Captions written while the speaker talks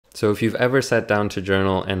So if you've ever sat down to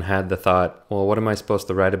journal and had the thought, well, what am I supposed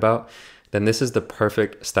to write about? Then this is the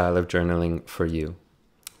perfect style of journaling for you.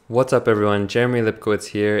 What's up everyone, Jeremy Lipkowitz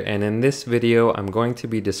here, and in this video I'm going to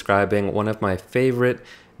be describing one of my favorite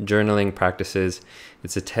journaling practices.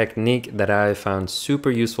 It's a technique that I found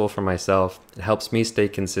super useful for myself. It helps me stay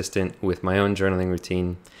consistent with my own journaling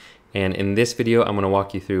routine. And in this video, I'm going to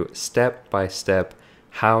walk you through step by step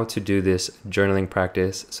how to do this journaling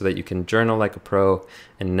practice so that you can journal like a pro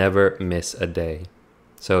and never miss a day.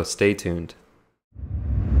 So stay tuned.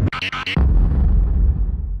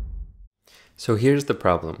 So here's the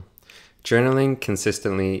problem. Journaling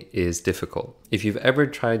consistently is difficult. If you've ever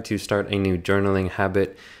tried to start a new journaling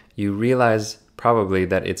habit, you realize probably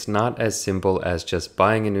that it's not as simple as just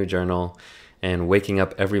buying a new journal and waking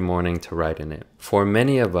up every morning to write in it. For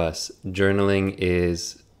many of us, journaling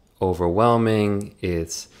is overwhelming.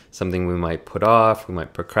 It's something we might put off. We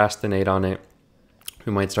might procrastinate on it.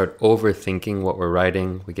 We might start overthinking what we're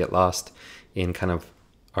writing. We get lost in kind of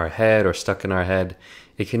our head or stuck in our head.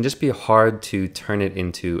 It can just be hard to turn it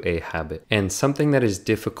into a habit. And something that is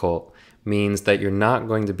difficult means that you're not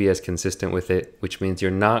going to be as consistent with it, which means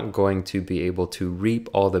you're not going to be able to reap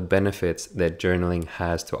all the benefits that journaling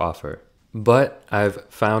has to offer. But I've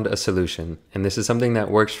found a solution, and this is something that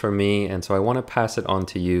works for me, and so I want to pass it on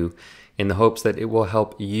to you in the hopes that it will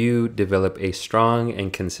help you develop a strong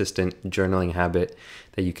and consistent journaling habit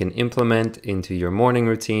that you can implement into your morning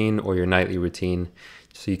routine or your nightly routine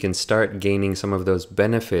so you can start gaining some of those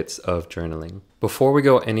benefits of journaling. Before we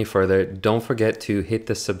go any further, don't forget to hit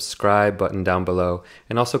the subscribe button down below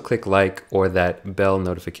and also click like or that bell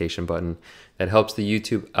notification button. That helps the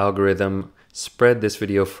YouTube algorithm spread this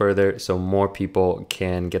video further so more people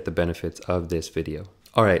can get the benefits of this video.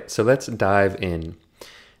 All right, so let's dive in.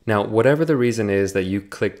 Now, whatever the reason is that you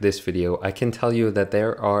clicked this video, I can tell you that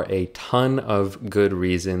there are a ton of good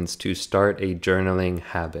reasons to start a journaling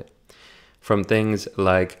habit. From things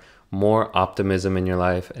like more optimism in your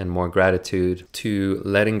life and more gratitude, to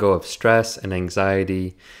letting go of stress and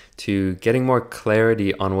anxiety, to getting more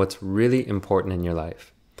clarity on what's really important in your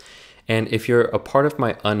life. And if you're a part of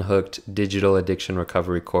my Unhooked Digital Addiction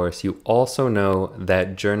Recovery course, you also know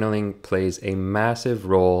that journaling plays a massive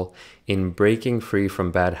role in breaking free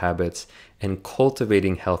from bad habits and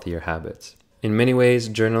cultivating healthier habits. In many ways,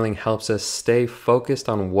 journaling helps us stay focused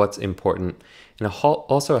on what's important, and it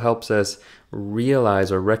also helps us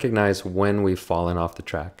realize or recognize when we've fallen off the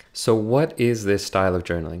track. So what is this style of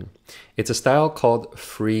journaling? It's a style called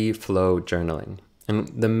free flow journaling. And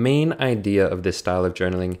the main idea of this style of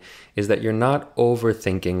journaling is that you're not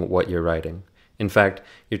overthinking what you're writing. In fact,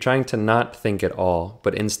 you're trying to not think at all,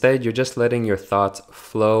 but instead you're just letting your thoughts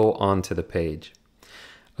flow onto the page.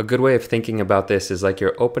 A good way of thinking about this is like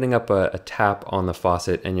you're opening up a tap on the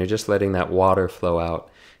faucet and you're just letting that water flow out.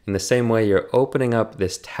 In the same way, you're opening up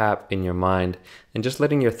this tap in your mind and just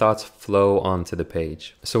letting your thoughts flow onto the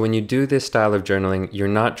page. So when you do this style of journaling, you're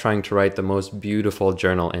not trying to write the most beautiful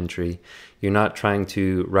journal entry. You're not trying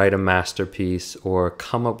to write a masterpiece or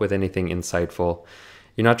come up with anything insightful.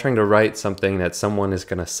 You're not trying to write something that someone is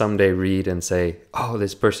going to someday read and say, oh,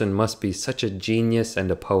 this person must be such a genius and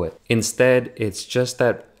a poet. Instead, it's just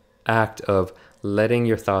that act of letting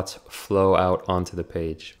your thoughts flow out onto the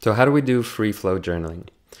page. So how do we do free flow journaling?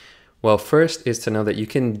 Well, first is to know that you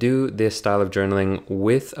can do this style of journaling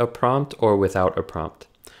with a prompt or without a prompt.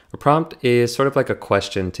 A prompt is sort of like a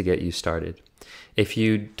question to get you started. If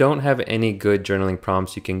you don't have any good journaling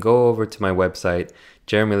prompts, you can go over to my website,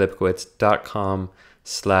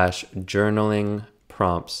 jeremylipkowitz.com/journaling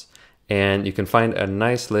prompts, and you can find a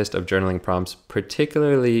nice list of journaling prompts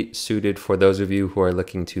particularly suited for those of you who are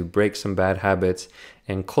looking to break some bad habits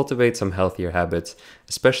and cultivate some healthier habits,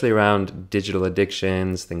 especially around digital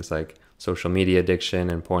addictions, things like social media addiction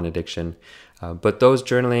and porn addiction. But those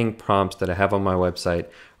journaling prompts that I have on my website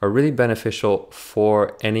are really beneficial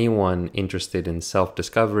for anyone interested in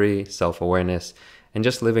self-discovery, self-awareness, and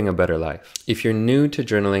just living a better life. If you're new to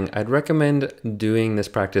journaling, I'd recommend doing this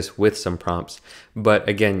practice with some prompts. But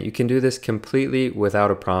again, you can do this completely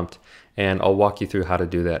without a prompt, and I'll walk you through how to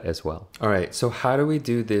do that as well. All right, so how do we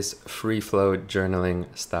do this free flow journaling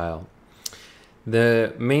style?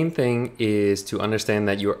 The main thing is to understand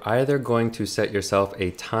that you're either going to set yourself a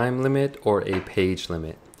time limit or a page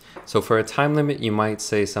limit. So for a time limit, you might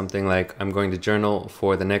say something like, I'm going to journal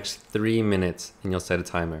for the next 3 minutes, and you'll set a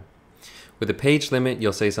timer. With a page limit,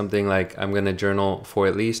 you'll say something like, I'm going to journal for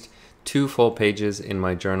at least 2 full pages in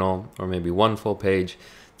my journal, or maybe 1 full page,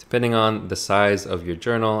 depending on the size of your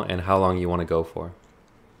journal and how long you want to go for.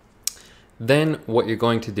 Then what you're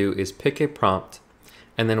going to do is pick a prompt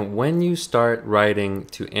And then when you start writing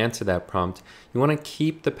to answer that prompt, you want to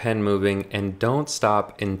keep the pen moving and don't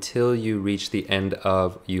stop until you reach the end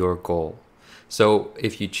of your goal. So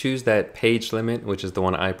if you choose that page limit, which is the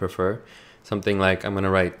one I prefer, something like I'm going to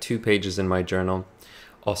write 2 pages in my journal,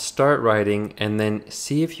 I'll start writing and then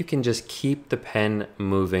see if you can just keep the pen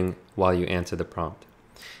moving while you answer the prompt.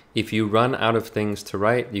 If you run out of things to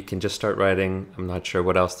write, you can just start writing, I'm not sure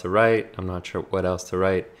what else to write, I'm not sure what else to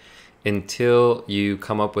write, until you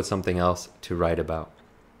come up with something else to write about.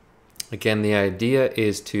 Again, the idea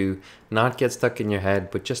is to not get stuck in your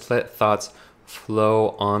head, but just let thoughts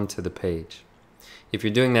flow onto the page. If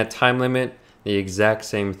you're doing that time limit, the exact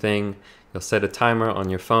same thing. You'll set a timer on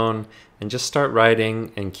your phone and just start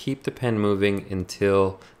writing and keep the pen moving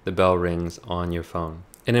until the bell rings on your phone.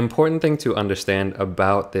 An important thing to understand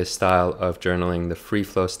about this style of journaling, the free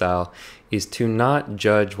flow style, is to not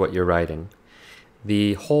judge what you're writing.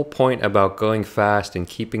 The whole point about going fast and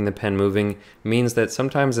keeping the pen moving means that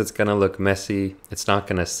sometimes it's going to look messy, it's not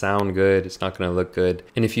going to sound good, it's not going to look good.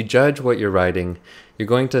 And if you judge what you're writing, you're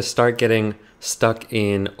going to start getting stuck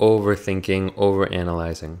in overthinking,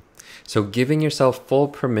 overanalyzing. So giving yourself full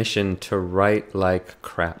permission to write like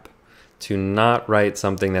crap, to not write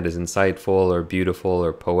something that is insightful or beautiful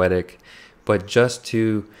or poetic, but just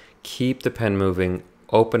to keep the pen moving,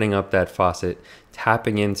 opening up that faucet,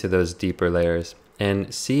 tapping into those deeper layers,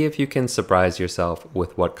 and see if you can surprise yourself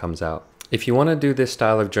with what comes out. If you want to do this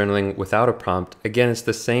style of journaling without a prompt, again, it's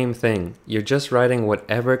the same thing. You're just writing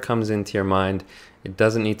whatever comes into your mind. It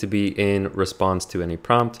doesn't need to be in response to any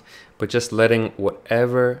prompt, but just letting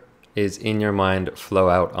whatever is in your mind flow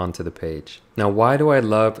out onto the page. Now, why do I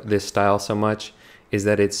love this style so much? Is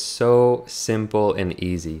that it's so simple and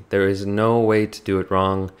easy. There is no way to do it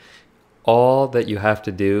wrong. All that you have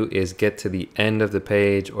to do is get to the end of the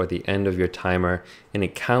page or the end of your timer, and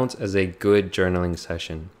it counts as a good journaling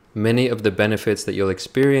session. Many of the benefits that you'll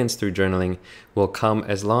experience through journaling will come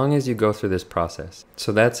as long as you go through this process.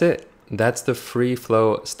 So that's it. That's the free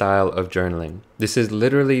flow style of journaling. This is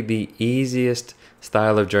literally the easiest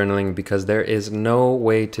style of journaling because there is no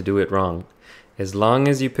way to do it wrong. As long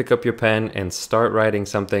as you pick up your pen and start writing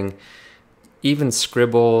something, even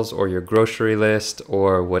scribbles or your grocery list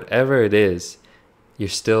or whatever it is, you're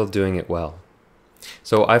still doing it well.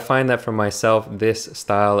 So I find that for myself, this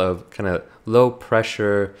style of kind of low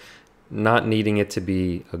pressure, not needing it to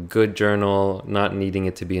be a good journal, not needing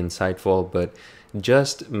it to be insightful, but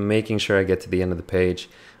just making sure I get to the end of the page,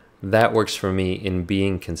 that works for me in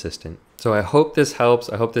being consistent. So I hope this helps.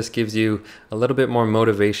 I hope this gives you a little bit more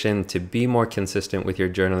motivation to be more consistent with your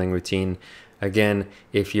journaling routine. Again,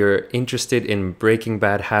 if you're interested in breaking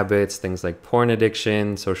bad habits, things like porn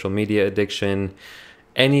addiction, social media addiction,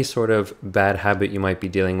 any sort of bad habit you might be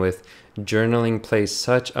dealing with, journaling plays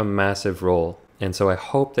such a massive role. And so I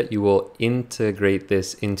hope that you will integrate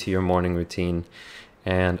this into your morning routine.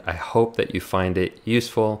 And I hope that you find it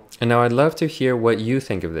useful. And now I'd love to hear what you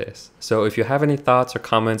think of this. So if you have any thoughts or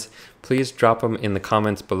comments, please drop them in the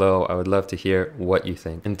comments below. I would love to hear what you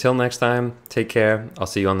think. Until next time, take care. I'll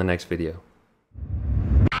see you on the next video.